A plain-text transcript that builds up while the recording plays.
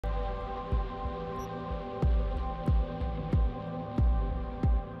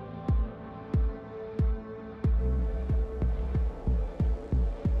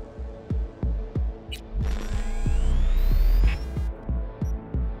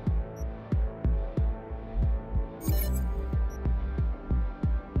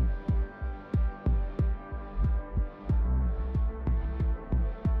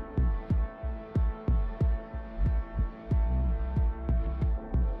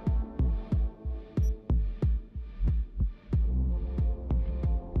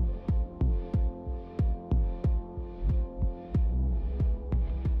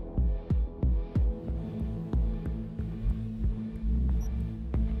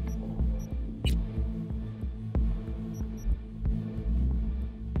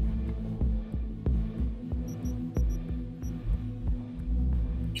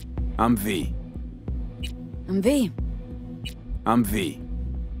I'm V. I'm V. I'm V.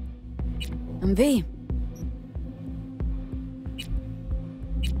 I'm V.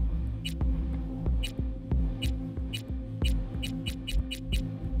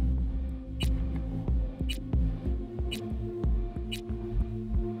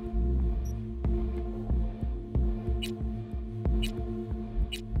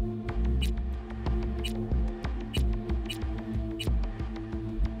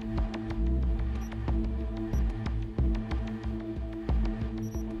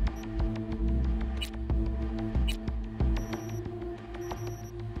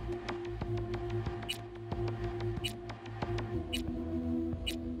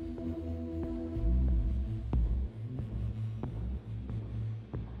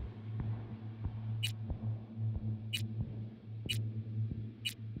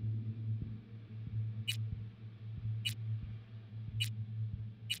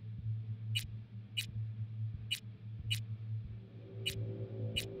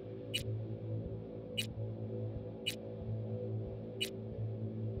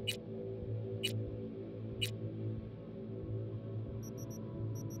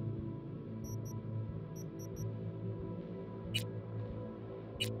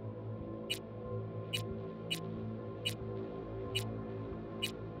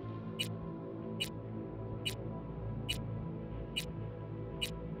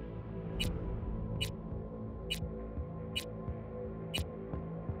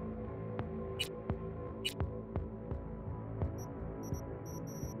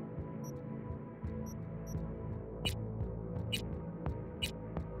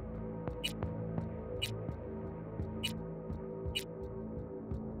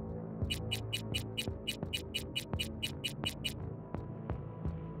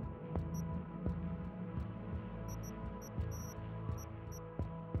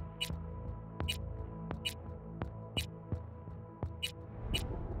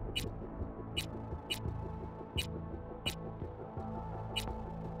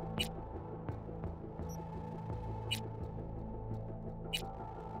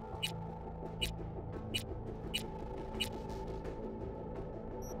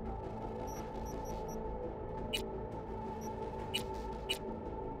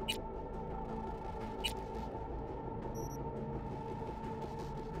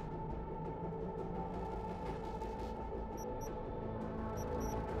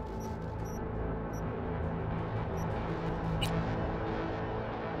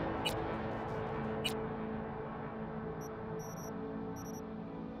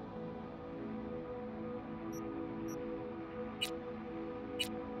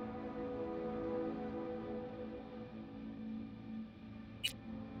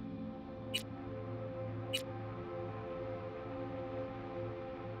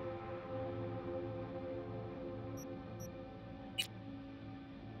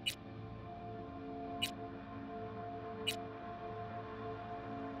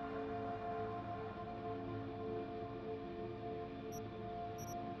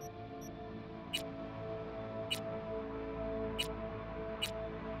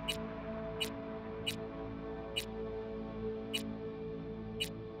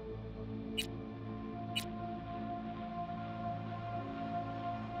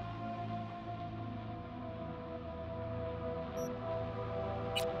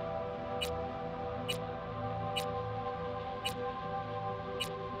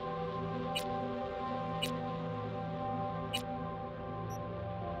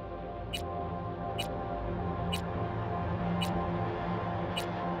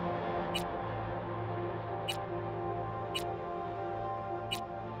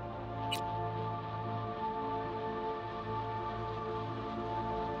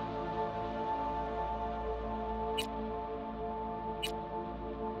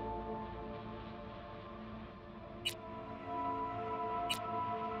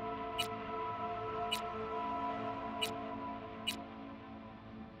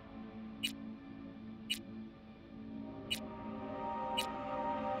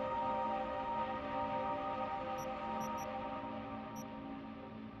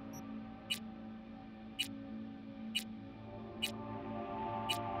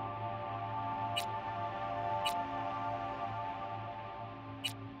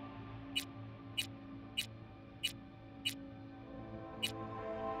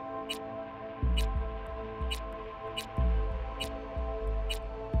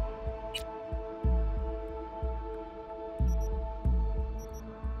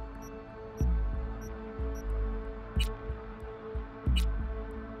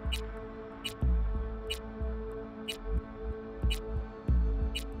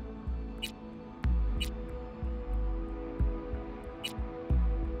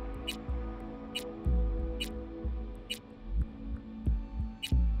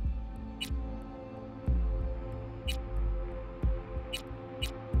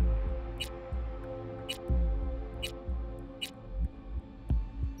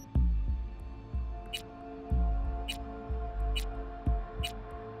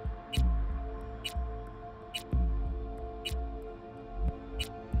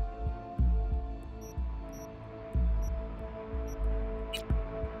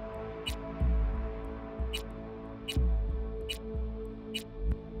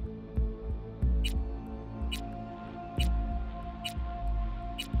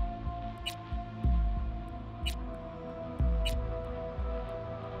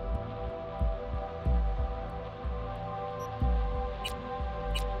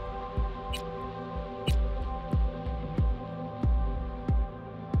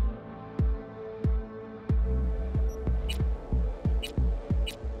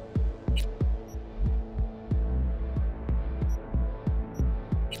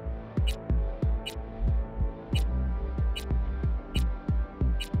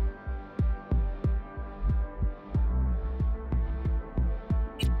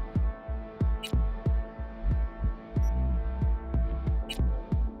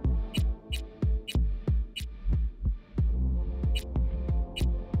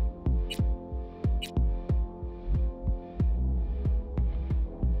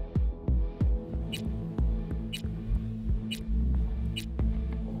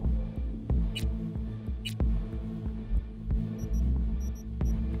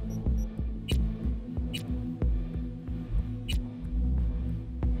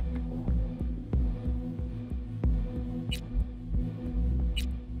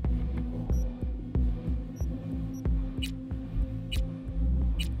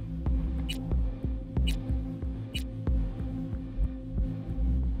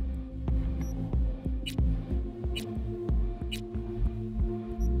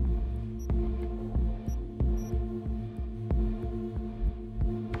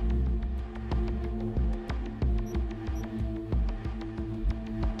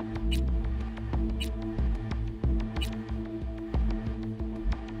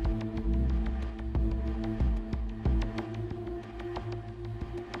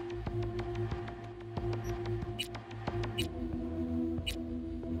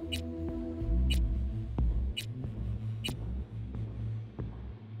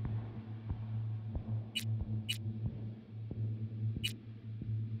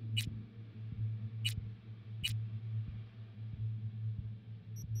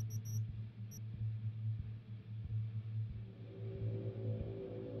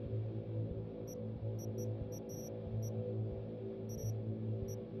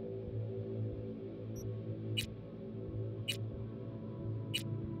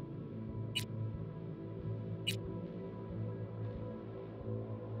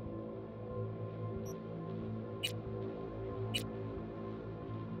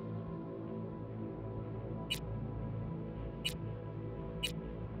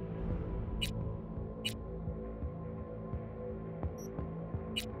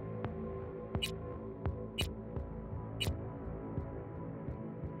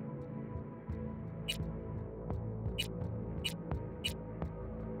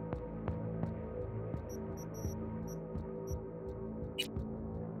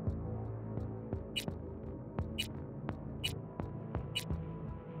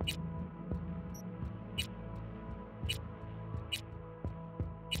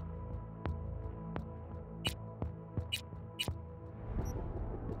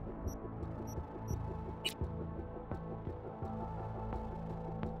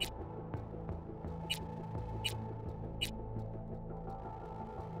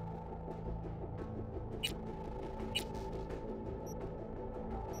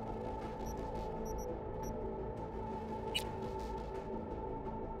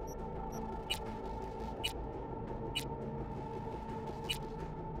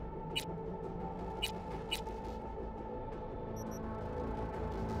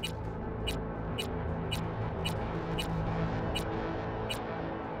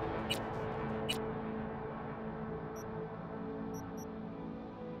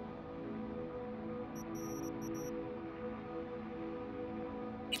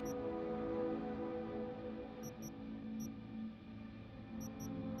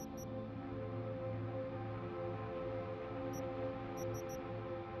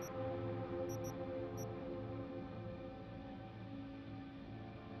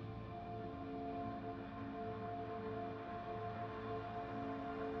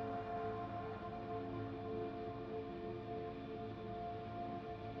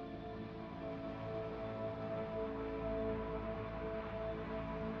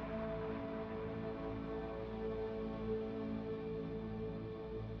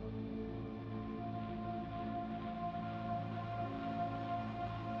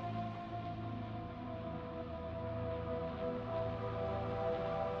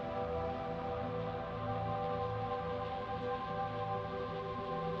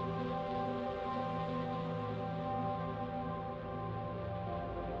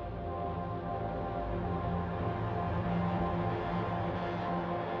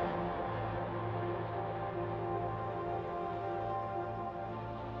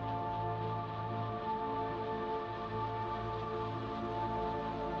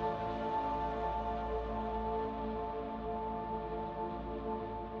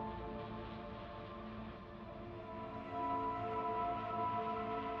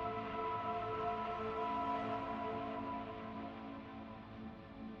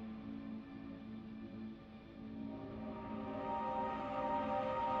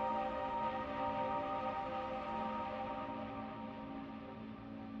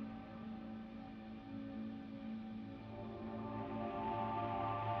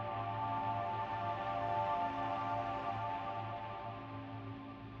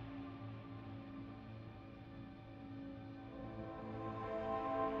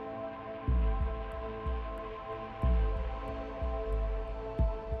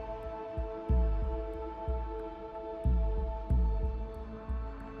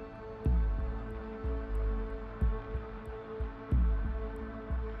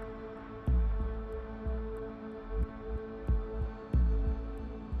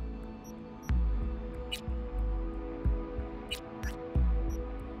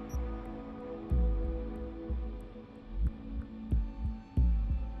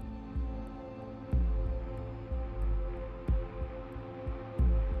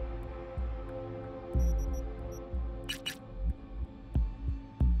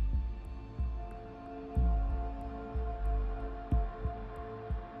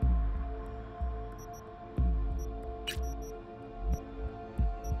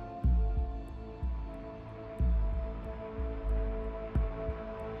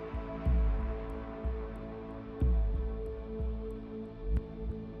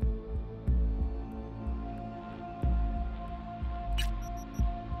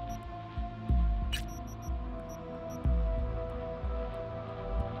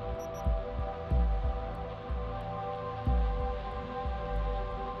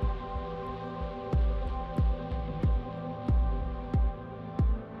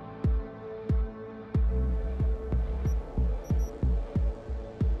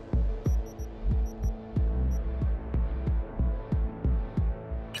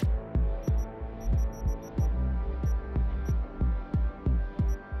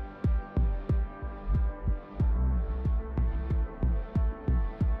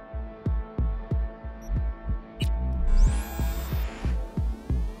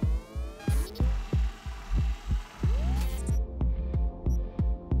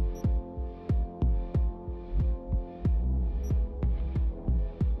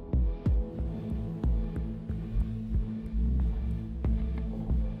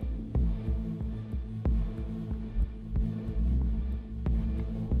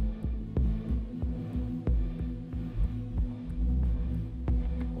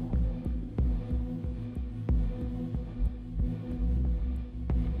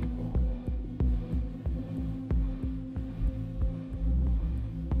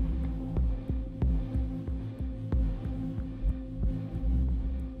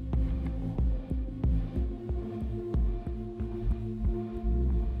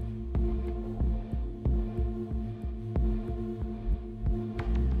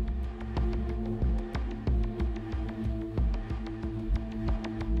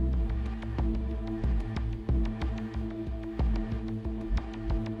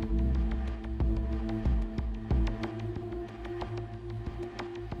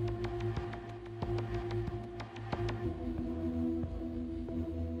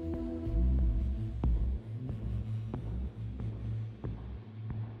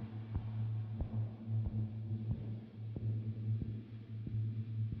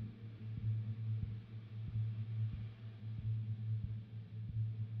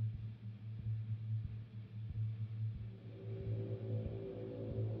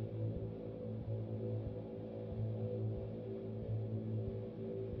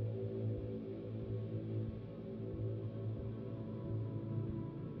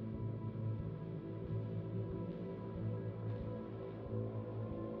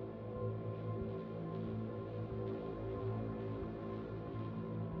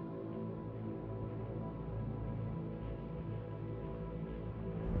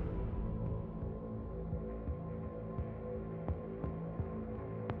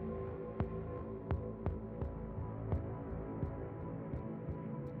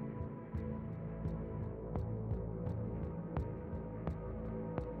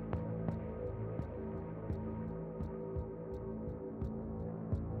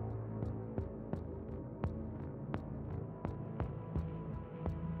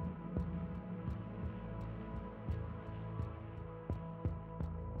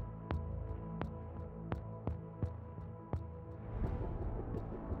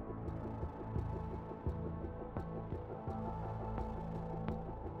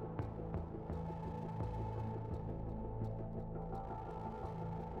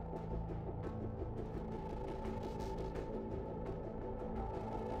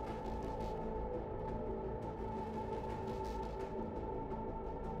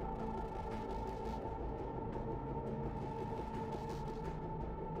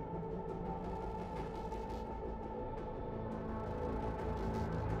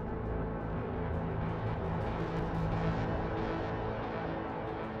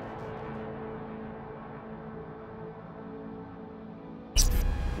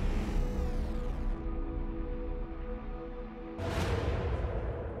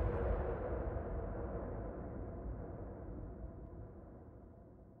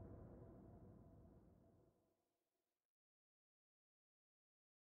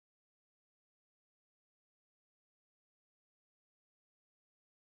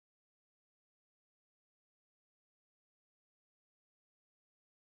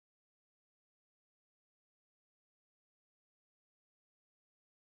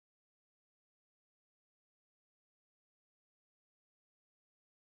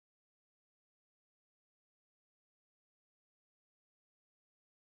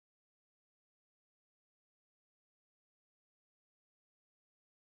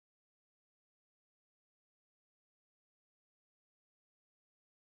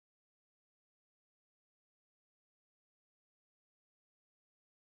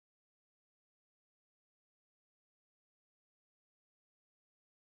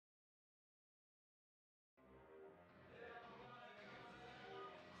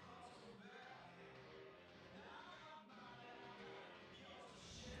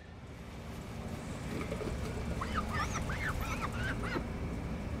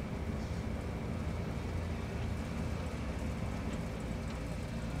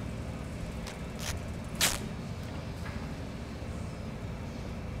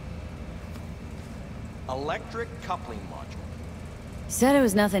 Electric coupling module. You said it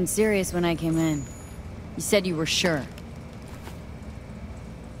was nothing serious when I came in. You said you were sure.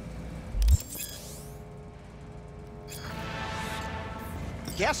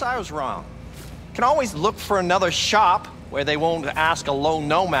 Guess I was wrong. Can always look for another shop where they won't ask a lone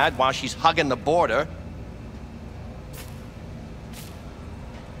nomad while she's hugging the border.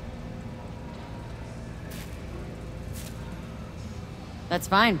 That's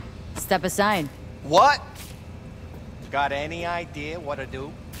fine. Step aside. What? Got any idea what to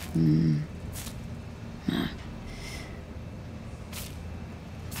do? I'm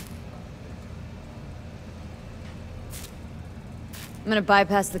gonna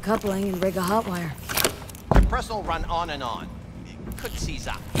bypass the coupling and rig a hot wire. Compressor will run on and on. It could seize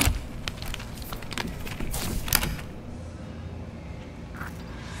up.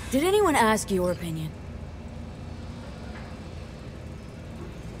 Did anyone ask your opinion?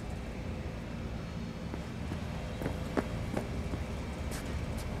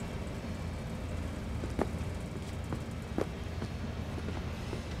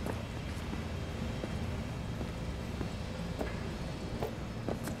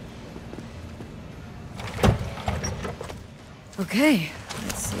 Okay,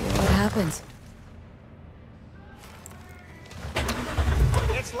 let's see what happens.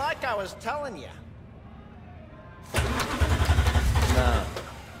 It's like I was telling you. No.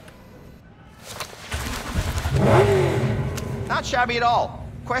 Not shabby at all.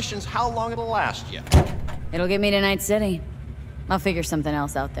 Question's how long it'll last you. It'll get me to Night City. I'll figure something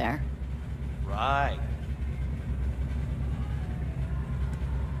else out there. Right.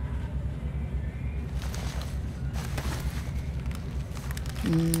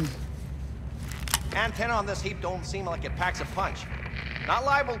 Antenna on this heap don't seem like it packs a punch. Not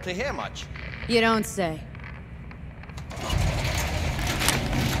liable to hear much. You don't say.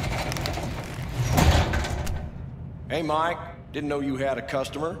 Hey, Mike. Didn't know you had a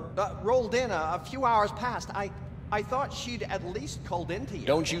customer. Rolled in a few hours past. I thought she'd at least called into you.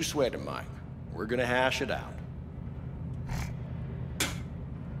 Don't you sweat it, Mike. We're gonna hash it out.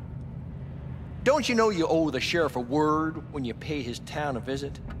 Don't you know you owe the sheriff a word when you pay his town a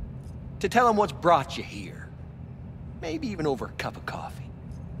visit? To tell him what's brought you here. Maybe even over a cup of coffee.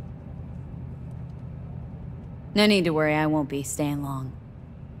 No need to worry, I won't be staying long.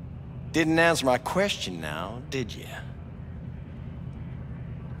 Didn't answer my question now, did you?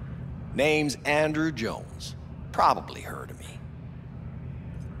 Name's Andrew Jones. Probably heard of me.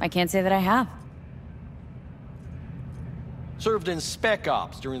 I can't say that I have. Served in Spec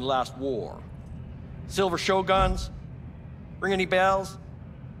Ops during the last war. Silver Shoguns? Ring any bells?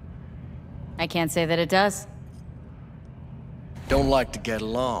 I can't say that it does. Don't like to get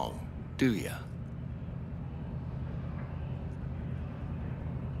along, do ya?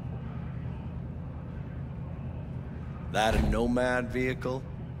 That a Nomad vehicle?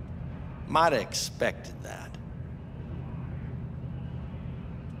 Might have expected that.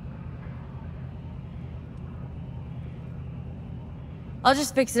 I'll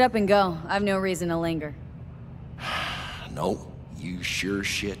just fix it up and go. I've no reason to linger. No, you sure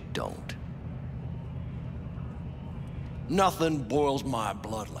shit don't. Nothing boils my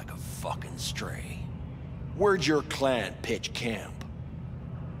blood like a fucking stray. Where'd your clan pitch camp?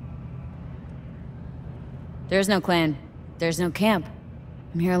 There's no clan. There's no camp.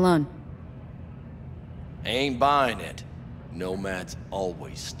 I'm here alone. Ain't buying it. Nomads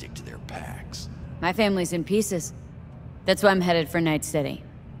always stick to their packs. My family's in pieces. That's why I'm headed for Night City.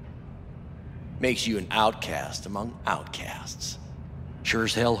 Makes you an outcast among outcasts. Sure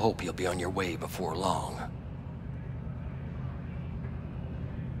as hell hope you'll be on your way before long.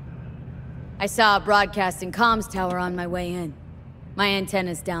 I saw a broadcasting comms tower on my way in. My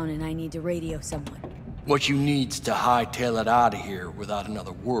antenna's down and I need to radio someone. What you need's to hightail it out of here without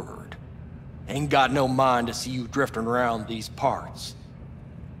another word. Ain't got no mind to see you drifting around these parts.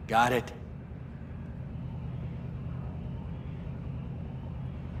 Got it?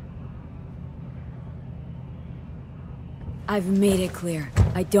 I've made it clear.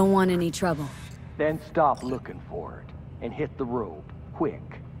 I don't want any trouble. Then stop looking for it and hit the road, quick.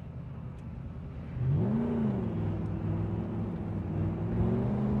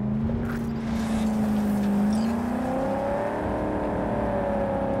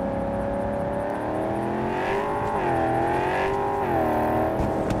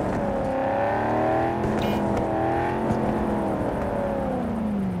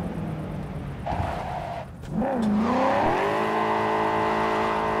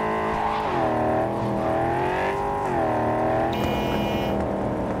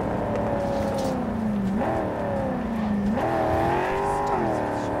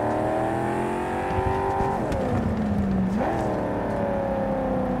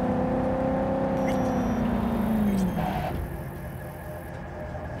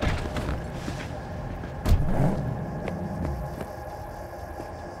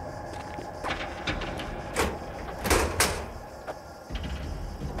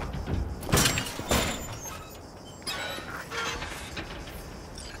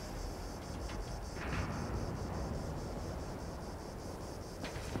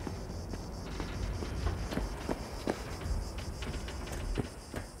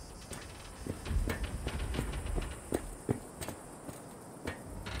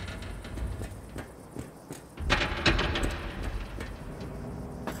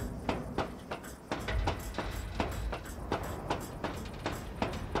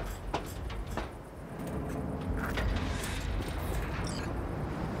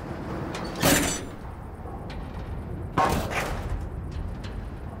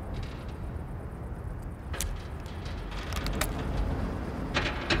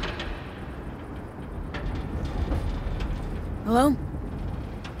 Hello?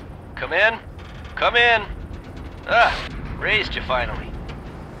 Come in. Come in. Ah, raised you finally.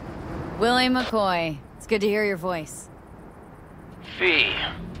 Willie McCoy. It's good to hear your voice. Fee.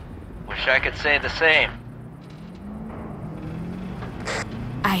 Wish I could say the same.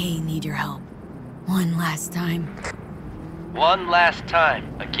 I need your help. One last time. One last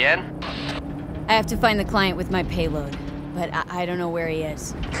time. Again? I have to find the client with my payload, but I don't know where he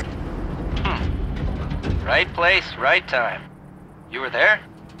is. Right place, right time. You were there?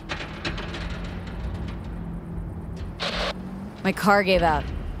 My car gave out.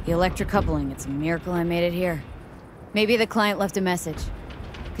 The electric coupling. It's a miracle I made it here. Maybe the client left a message.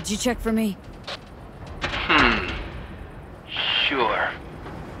 Could you check for me? Sure.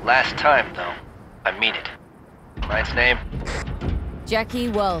 Last time, though. I mean it. Client's name? Jackie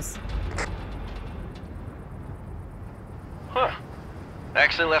Wells. Huh.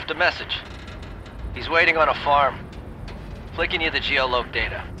 Actually left a message. He's waiting on a farm. Flicking you the geoloc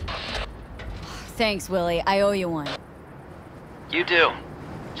data. Thanks, Willie. I owe you one. You do.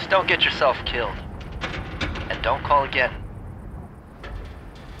 Just don't get yourself killed. And don't call again.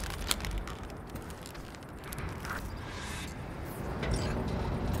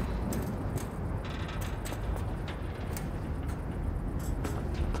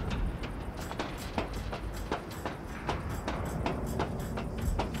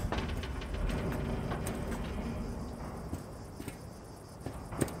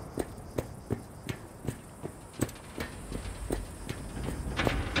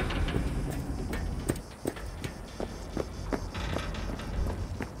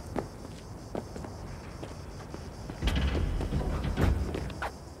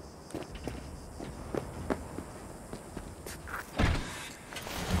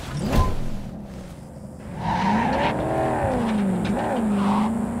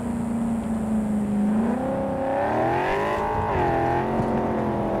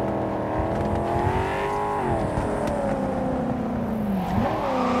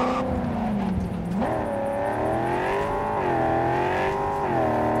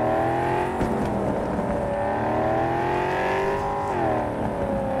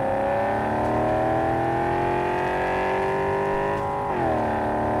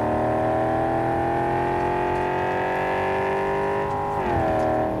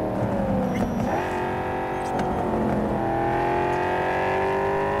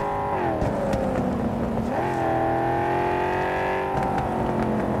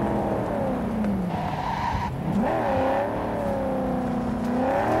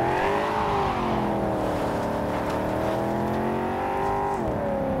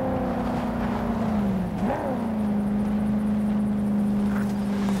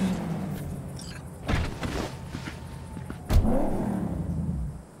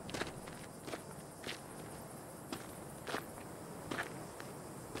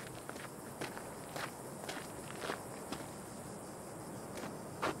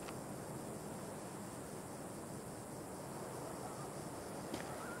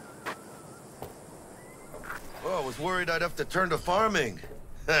 I was worried I'd have to turn to farming.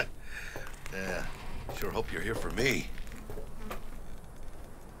 Yeah, sure hope you're here for me.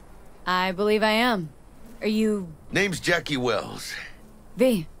 I believe I am. Are you... Name's Jackie Wells.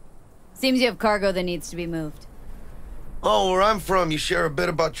 V. Seems you have cargo that needs to be moved. Oh, where I'm from, you share a bit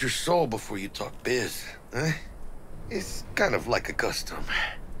about your soul before you talk biz, eh? It's kind of like a custom.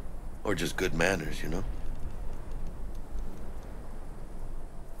 Or just good manners, you know?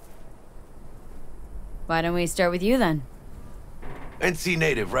 Why don't we start with you, then? NC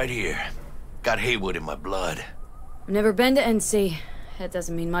native, right here. Got Haywood in my blood. I've never been to NC. That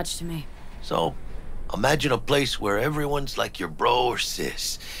doesn't mean much to me. So, imagine a place where everyone's like your bro or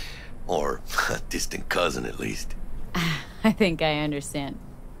sis. Or a distant cousin, at least. I think I understand.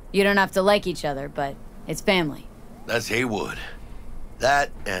 You don't have to like each other, but it's family. That's Haywood.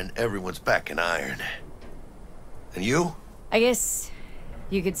 That and everyone's packing iron. And you? I guess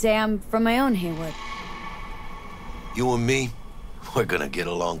you could say I'm from my own Haywood. You and me, we're gonna get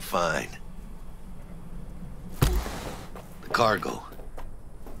along fine. The cargo.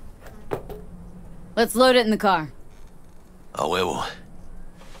 Let's load it in the car. A huevo.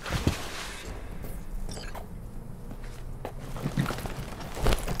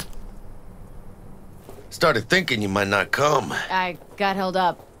 Started thinking you might not come. I got held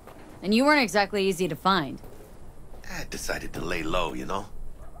up. And you weren't exactly easy to find. I decided to lay low, you know?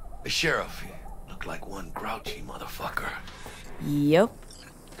 The sheriff looked like one grouchy motherfucker. Yep.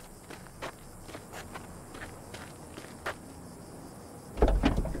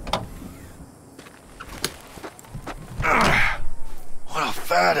 What a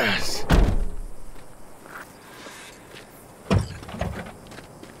fat ass.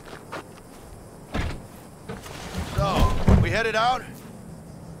 it out?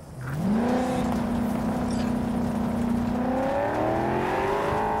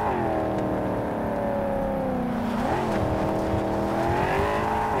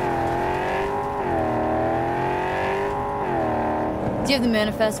 Do you have the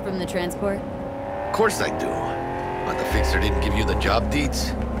manifest from the transport? Of course I do. But the fixer didn't give you the job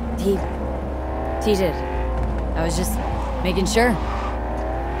deeds? He did. I was just making sure.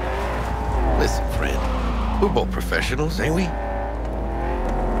 Listen, friend. We're both professionals, ain't we?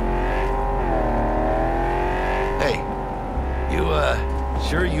 Hey, you,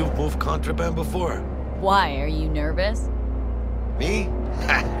 sure you've moved contraband before? Why? Are you nervous? Me?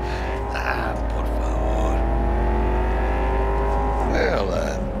 Por favor.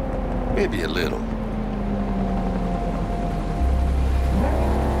 Well, maybe a little.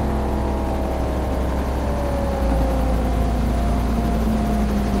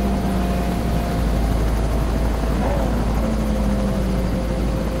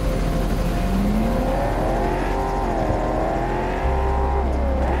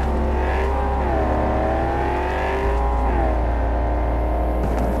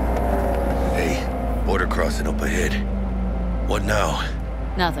 Crossing up ahead. What now?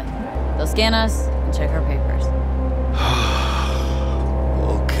 Nothing. They'll scan us and check our papers.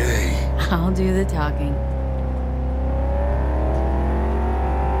 Okay. I'll do the talking.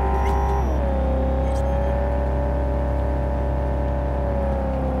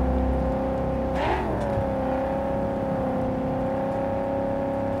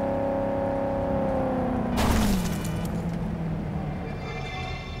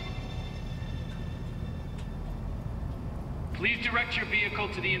 Please direct your vehicle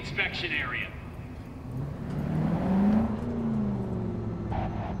to the inspection area.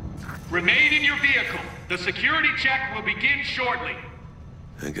 Remain in your vehicle. The security check will begin shortly.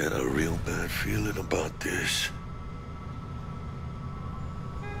 I got a real bad feeling about this.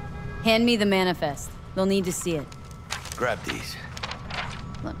 Hand me the manifest. They'll need to see it. Grab these.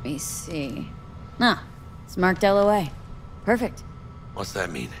 Let me see. Ah, it's marked LOA. Perfect. What's that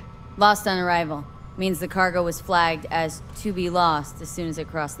mean? Lost on arrival. Means the cargo was flagged as to be lost as soon as it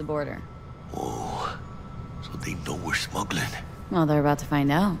crossed the border. Oh, so they know we're smuggling. Well, they're about to find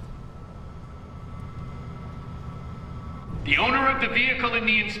out. The owner of the vehicle in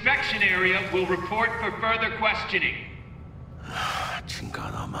the inspection area will report for further questioning.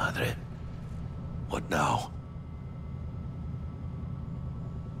 Chingada madre. What now?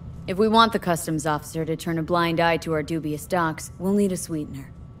 If we want the customs officer to turn a blind eye to our dubious docks, we'll need a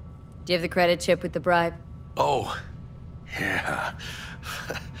sweetener. Do you have the credit chip with the bribe? Oh, yeah.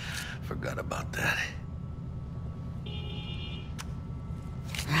 Forgot about that.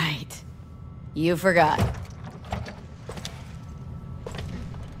 Right. You forgot.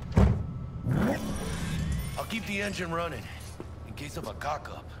 I'll keep the engine running, in case of a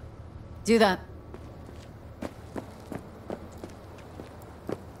cock-up. Do that.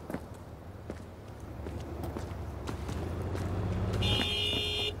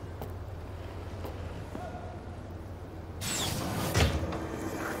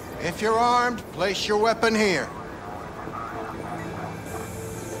 If you're armed, place your weapon here.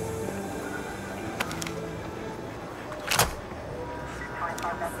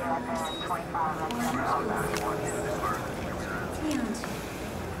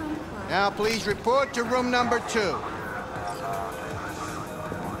 Now please report to room number 2.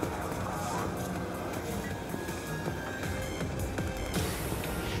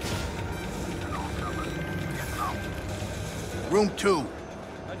 Room 2.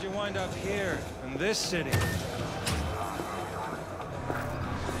 How'd you wind up here, in this city?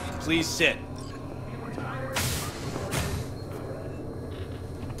 Please sit.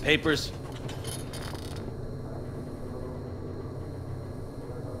 Papers.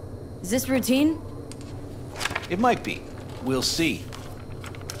 Is this routine? It might be. We'll see.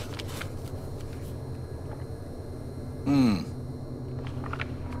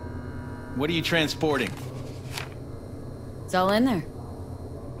 What are you transporting? It's all in there.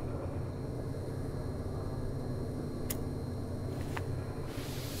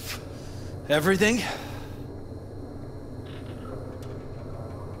 Everything?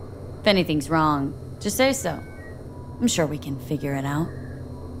 If anything's wrong, just say so. I'm sure we can figure it out.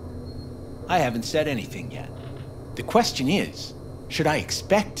 I haven't said anything yet. The question is, should I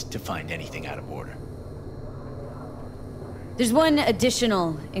expect to find anything out of order? There's one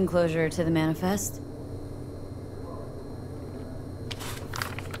additional enclosure to the manifest.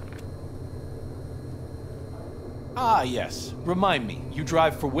 Ah, yes. Remind me, you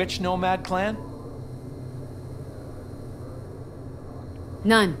drive for which Nomad clan?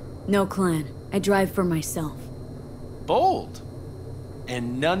 None. No clan. I drive for myself. Bold.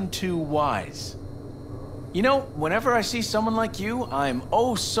 and none too wise. You know, whenever I see someone like you, I'm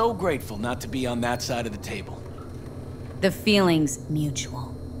oh so grateful not to be on that side of the table. The feeling's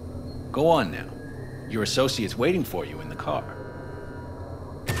mutual. Go on now. Your associate's waiting for you in the car.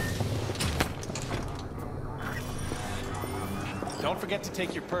 Don't forget to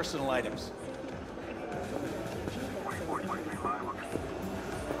take your personal items.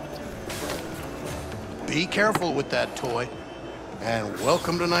 Be careful with that toy. And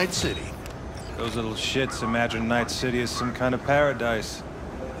welcome to Night City. Those little shits imagine Night City is some kind of paradise.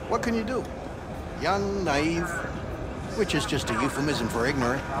 What can you do? Young, naive, which is just a euphemism for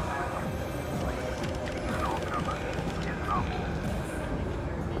ignorant.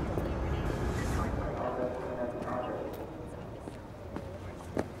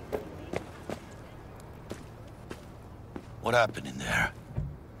 What happened in there?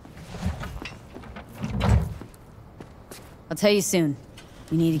 I'll tell you soon.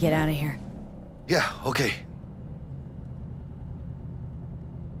 We need to get out of here. Yeah, okay.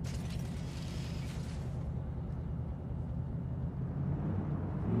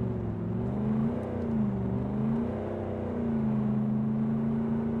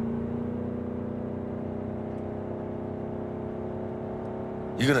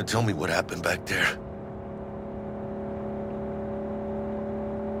 You gonna tell me what happened back there?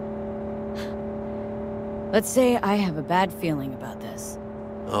 Let's say I have a bad feeling about this.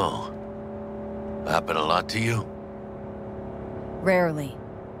 Oh. Happened a lot to you? Rarely.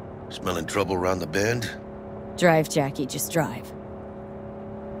 Smelling trouble around the bend? Drive, Jackie, just drive.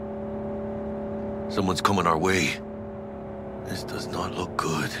 Someone's coming our way. This does not look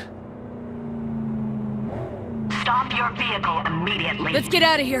good. Stop your vehicle immediately. Let's get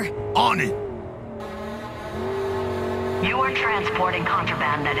out of here. On it! You are transporting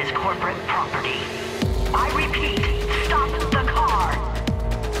contraband that is corporate property. I repeat, stop the car!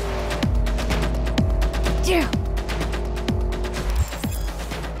 Damn!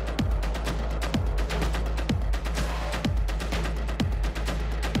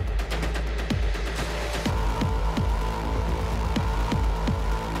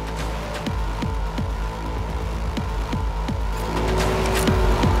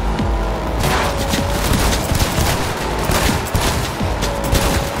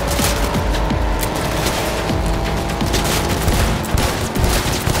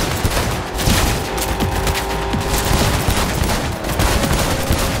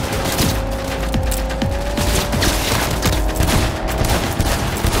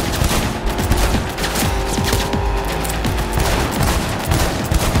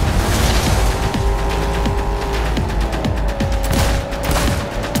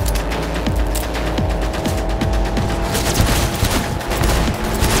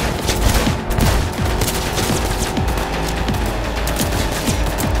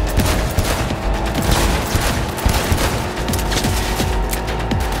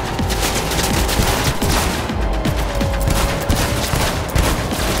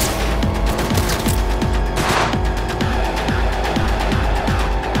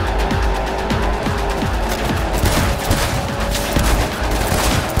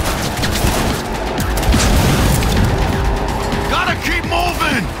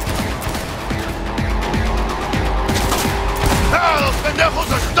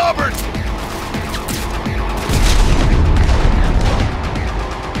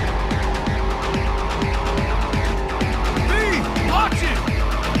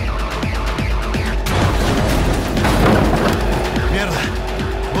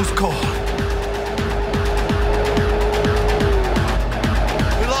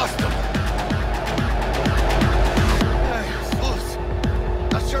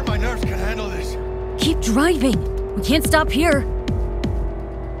 Driving! We can't stop here!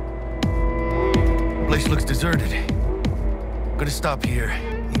 Place looks deserted. Gonna stop here.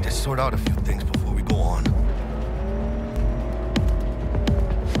 Need to sort out a few things before we go on.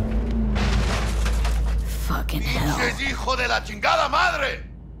 Fucking hell. ¡Hijo de la chingada madre!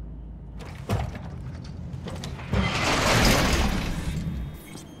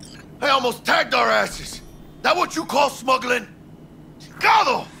 I almost tagged our asses! That what you call smuggling?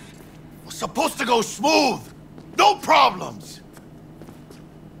 Chingado! Was supposed to go smooth! No problems!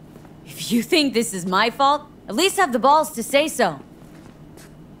 If you think this is my fault, at least have the balls to say so.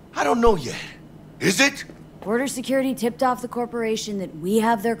 I don't know yet. Is it? Border security tipped off the corporation that we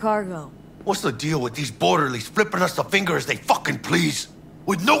have their cargo. What's the deal with these borderlies flipping us the finger as they fucking please?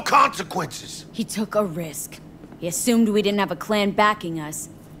 With no consequences? He took a risk. He assumed we didn't have a clan backing us,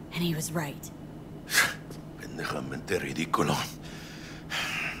 and he was right. Pendejamente ridículo.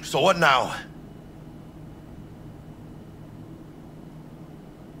 So what now?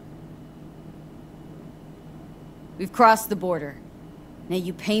 We've crossed the border. Now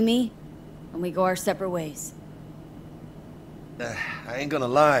you pay me, and we go our separate ways. I ain't gonna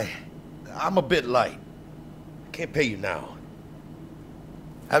lie. I'm a bit light. I can't pay you now.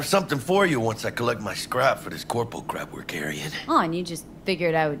 I have something for you once I collect my scrap for this corpo crap we're carrying. Oh, and you just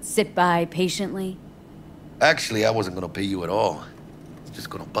figured I would sit by patiently? Actually, I wasn't gonna pay you at all. I was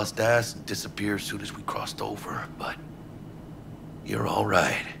just gonna bust ass and disappear as soon as we crossed over, but you're all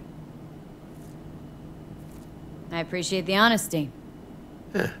right. I appreciate the honesty.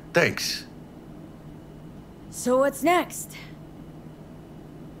 Yeah, thanks. So what's next?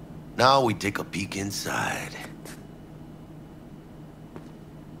 Now we take a peek inside.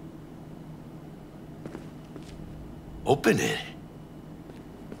 Open it.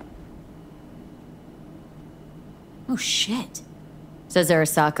 Oh shit. Says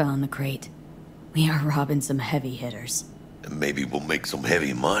Arasaka on the crate. We are robbing some heavy hitters. And maybe we'll make some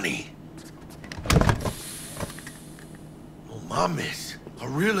heavy money. Oh, mames. A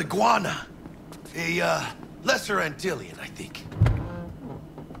real iguana. A, lesser Antillean, I think.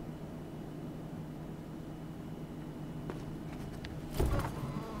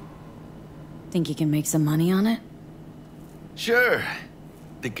 Think you can make some money on it? Sure.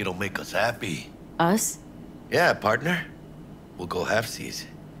 Think it'll make us happy. Us? Yeah, partner. We'll go halfsies.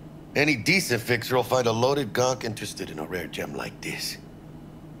 Any decent fixer will find a loaded gonk interested in a rare gem like this.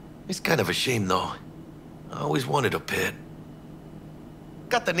 It's kind of a shame, though. I always wanted a pet.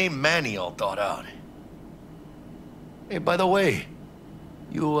 Got the name Manny all thought out. Hey, by the way,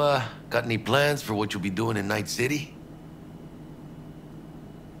 you, got any plans for what you'll be doing in Night City?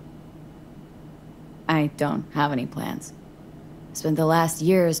 I don't have any plans. Spent the last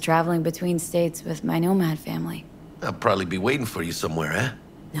years traveling between states with my Nomad family. I'll probably be waiting for you somewhere, eh?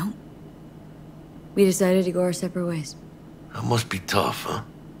 No. We decided to go our separate ways. That must be tough, huh?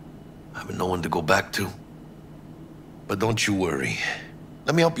 Having no one to go back to. But don't you worry.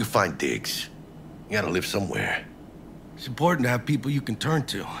 Let me help you find digs. You gotta live somewhere. It's important to have people you can turn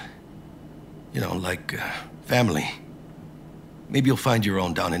to. You know, like, family. Maybe you'll find your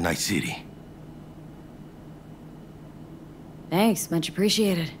own down in Night City. Thanks, much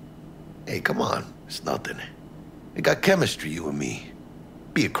appreciated. Hey, come on. It's nothing. We got chemistry, you and me.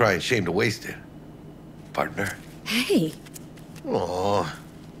 Be a crying shame to waste it. Partner. Hey. Aw,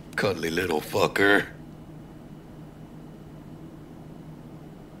 cuddly little fucker.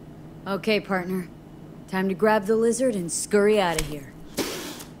 Okay, partner. Time to grab the lizard and scurry out of here.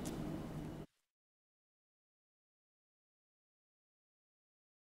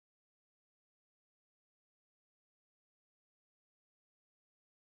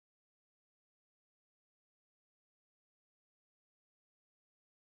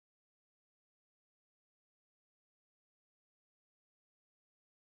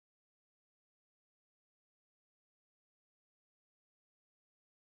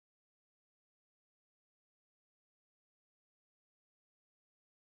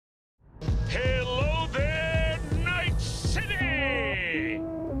 Hello there, Night City!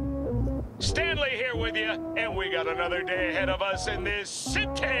 Stanley here with you, and we got another day ahead of us in this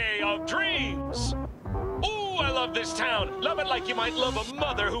city of dreams. Ooh, I love this town. Love it like you might love a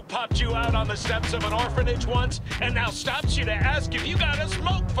mother who popped you out on the steps of an orphanage once and now stops you to ask if you got a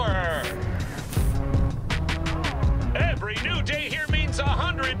smoke for her. Every new day here means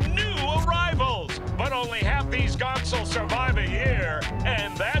 100 new arrivals, but only half these gonks will survive a year,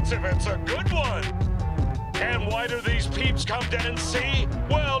 and that's if it's a good one. And why do these peeps come to NC?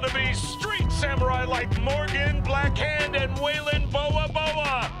 Well, to be street samurai like Morgan, Blackhand, and Waylon Boa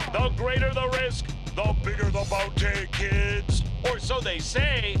Boa. The greater the risk, the bigger the bounty, kids. Or so they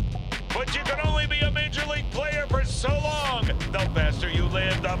say. But you can only be a Major League player for so long. The faster you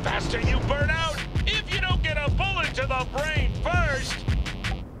live, the faster you burn out. If you don't get a bullet to the brain first.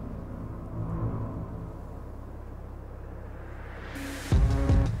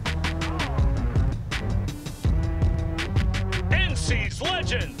 NC's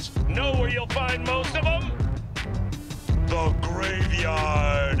legends. Know where you'll find most of them? The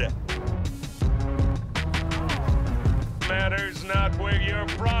graveyard. Matters not where you're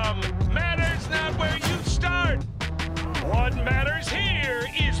from. Matters not where you start. What matters here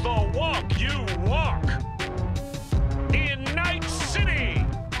is the walk you walk. In Night City,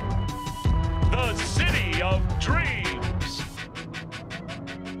 the city of dreams.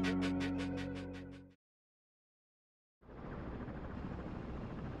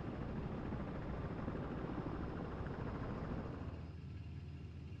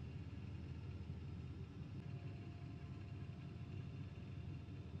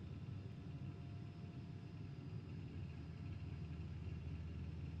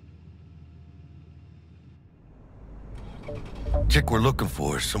 Chick we're looking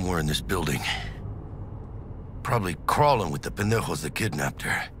for is somewhere in this building. Probably crawling with the pendejos that kidnapped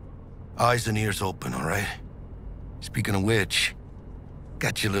her. Eyes and ears open, all right? Speaking of which,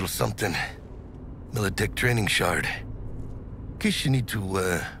 got you a little something. Militech training shard. In case you need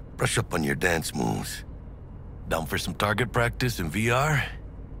to, brush up on your dance moves. Down for some target practice in VR?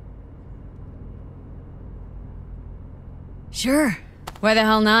 Sure. Why the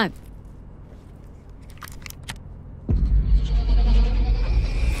hell not?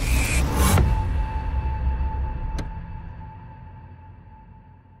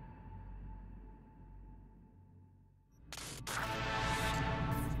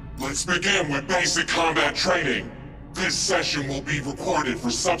 Let's begin with basic combat training. This session will be recorded for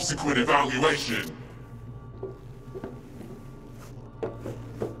subsequent evaluation.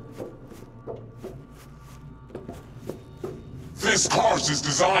 This course is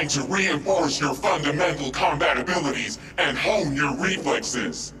designed to reinforce your fundamental combat abilities and hone your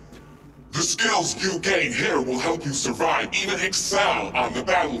reflexes. The skills you gain here will help you survive, even excel on the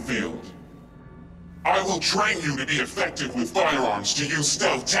battlefield. I will train you to be effective with firearms, to use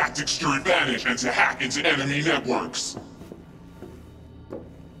stealth tactics to your advantage, and to hack into enemy networks.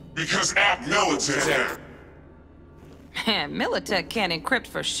 Because at Militech... Man, Militech can't encrypt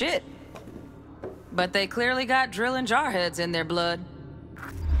for shit. But they clearly got drill and jarheads in their blood.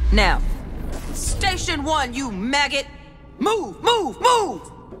 Now, Station 1, you maggot! Move, move,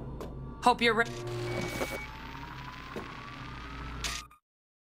 move! Hope you're ready.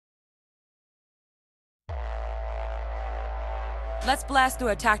 Let's blast through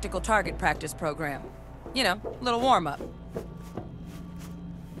a tactical target practice program. You know, little warm-up.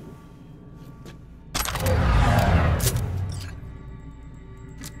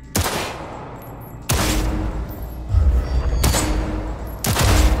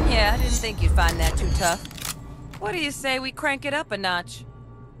 Yeah, I didn't think you'd find that too tough. What do you say we crank it up a notch?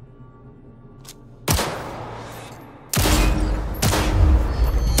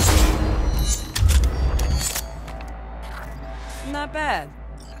 Not bad.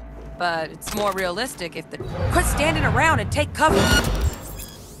 But it's more realistic if the... Quit standing around and take cover!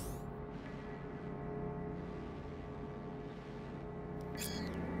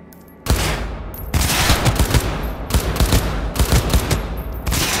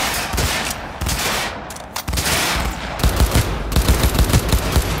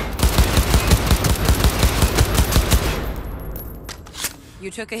 You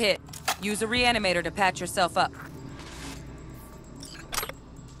took a hit. Use a reanimator to patch yourself up.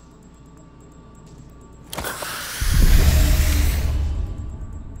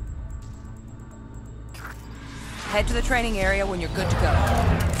 Head to the training area when you're good to go.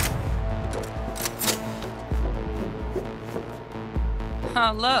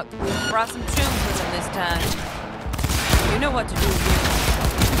 Oh, look. Brought some tunes with him this time. You know what to do here.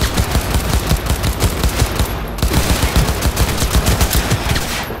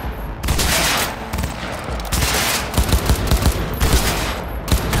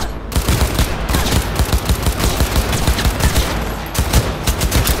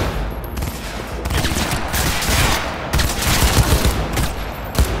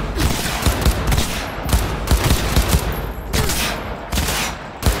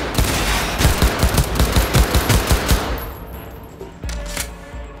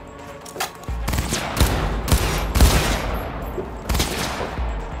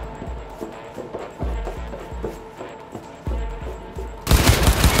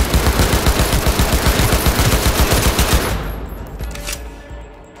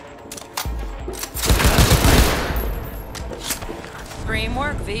 Dream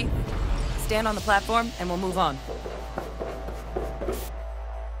work, V. Stand on the platform and we'll move on.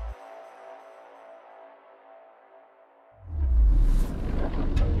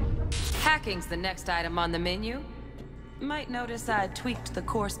 Hacking's the next item on the menu. Might notice I tweaked the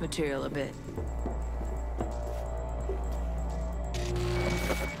course material a bit.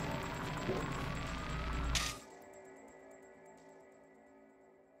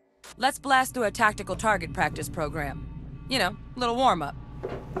 Let's blast through a tactical target practice program. You know, little warm-up.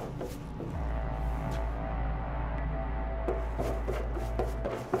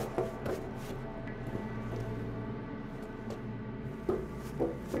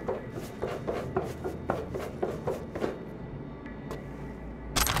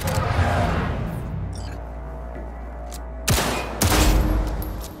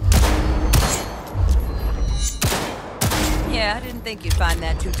 Yeah, I didn't think you'd find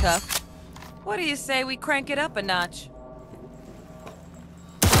that too tough. What do you say we crank it up a notch?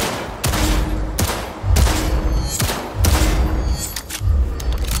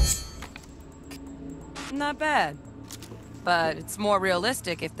 Not bad. but it's more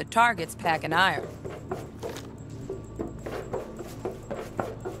realistic if the target's packing iron.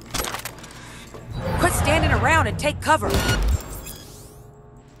 Quit standing around and take cover!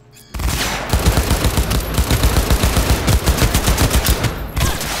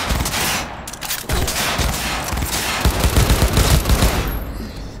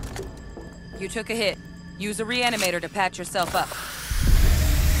 You took a hit. Use a reanimator to patch yourself up.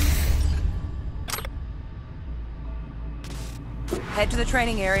 Head to the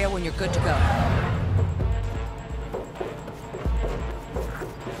training area when you're good to go.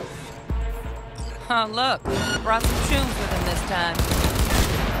 Oh, look. Brought some tunes with him this time.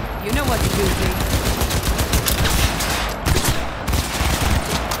 You know what to do, V.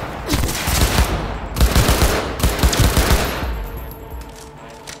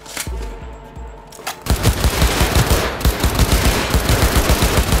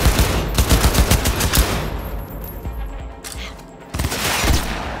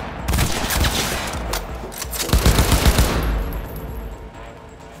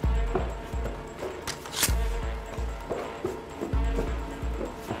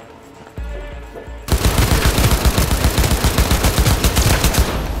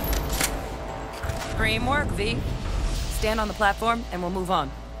 Work, V. Stand on the platform and we'll move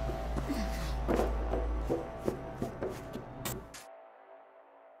on.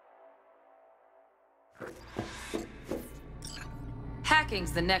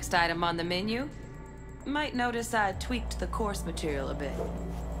 Hacking's the next item on the menu. Might notice I tweaked the course material a bit.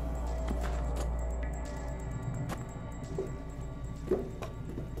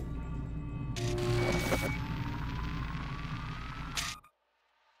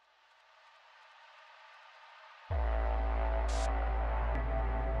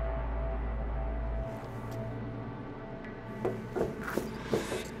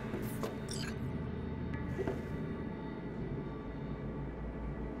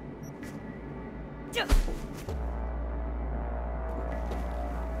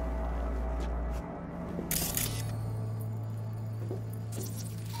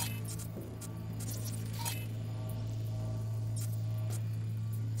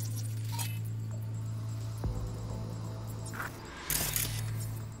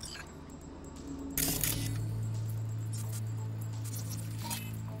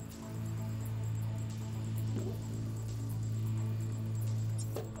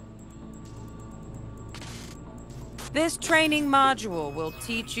 This training module will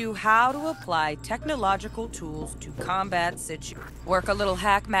teach you how to apply technological tools to combat situations. Work a little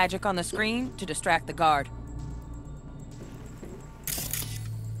hack magic on the screen to distract the guard.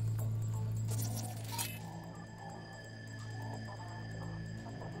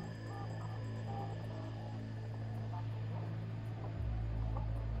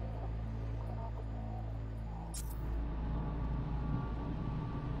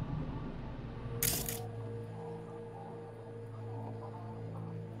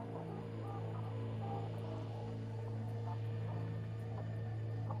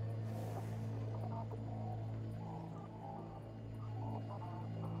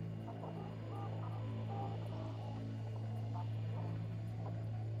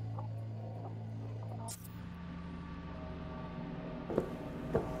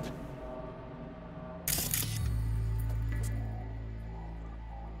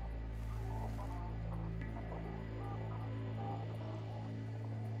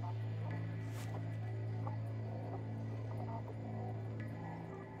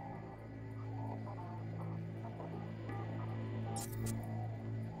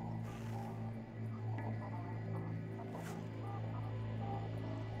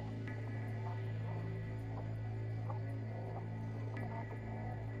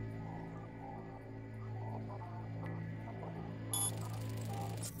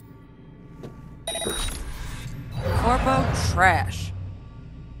 Corpo trash.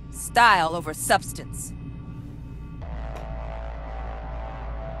 Style over substance.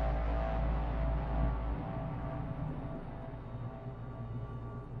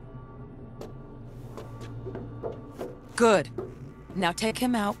 Good. Now take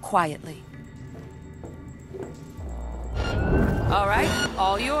him out quietly. All right,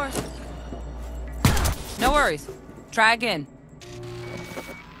 all yours. No worries. Try again.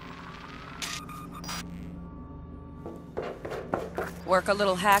 Work a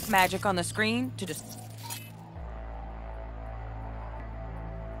little hack magic on the screen to just...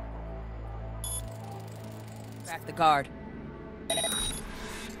 Back the guard.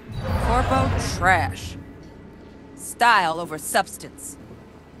 Corpo trash. Style over substance.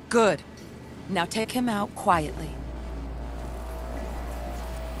 Good. Now take him out quietly.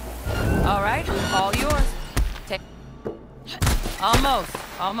 All right, all yours. Almost.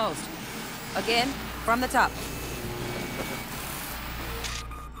 Almost. Again, from the top.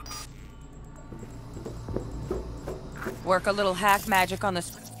 Work a little hack magic on the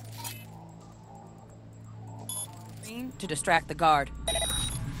screen to distract the guard.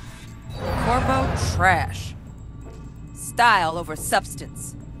 Corvo trash. Style over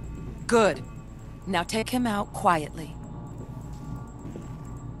substance. Good. Now take him out quietly.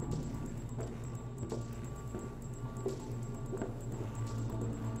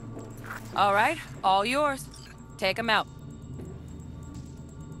 All right, all yours. Take him out.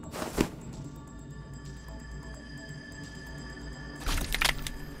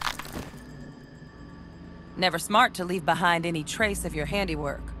 Never smart to leave behind any trace of your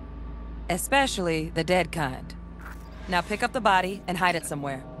handiwork. Especially the dead kind. Now pick up the body and hide it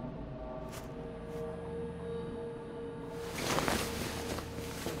somewhere.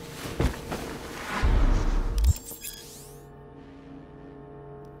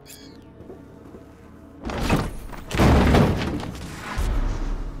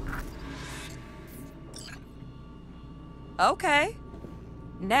 Okay.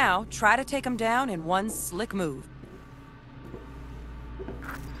 Now, try to take him down in one slick move.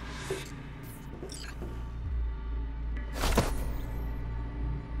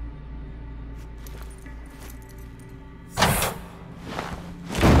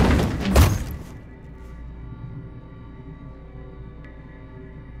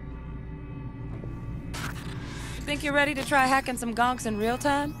 Think you're ready to try hacking some gonks in real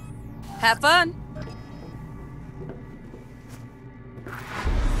time? Have fun!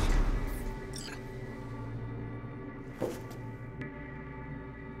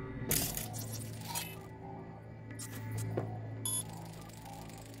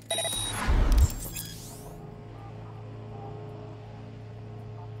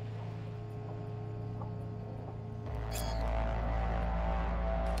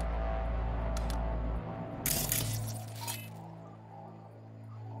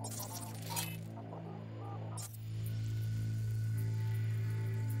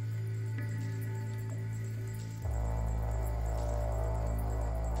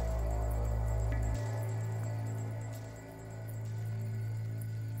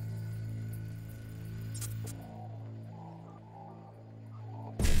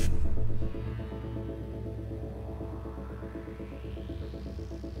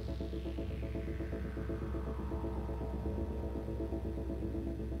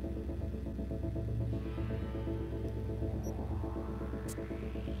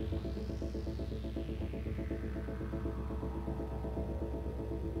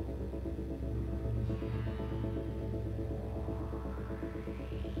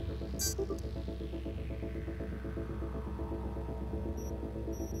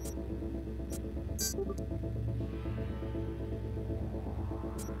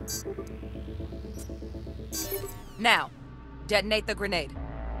 Now, detonate the grenade.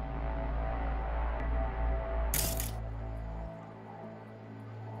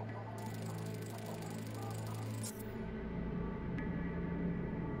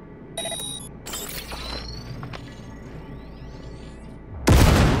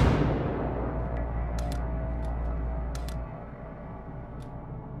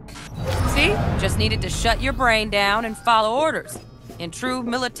 See? Just needed to shut your brain down and follow orders, in true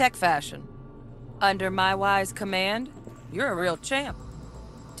Militech fashion. Under my wise command, you're a real champ.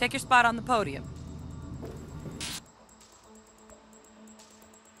 Take your spot on the podium.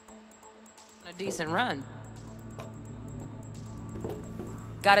 A decent run.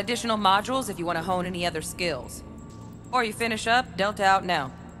 Got additional modules if you want to hone any other skills. Or you finish up, Delta out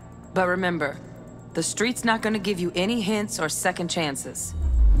now. But remember, the street's not gonna give you any hints or second chances.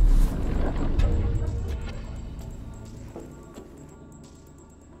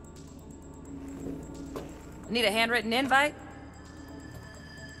 Need a handwritten invite?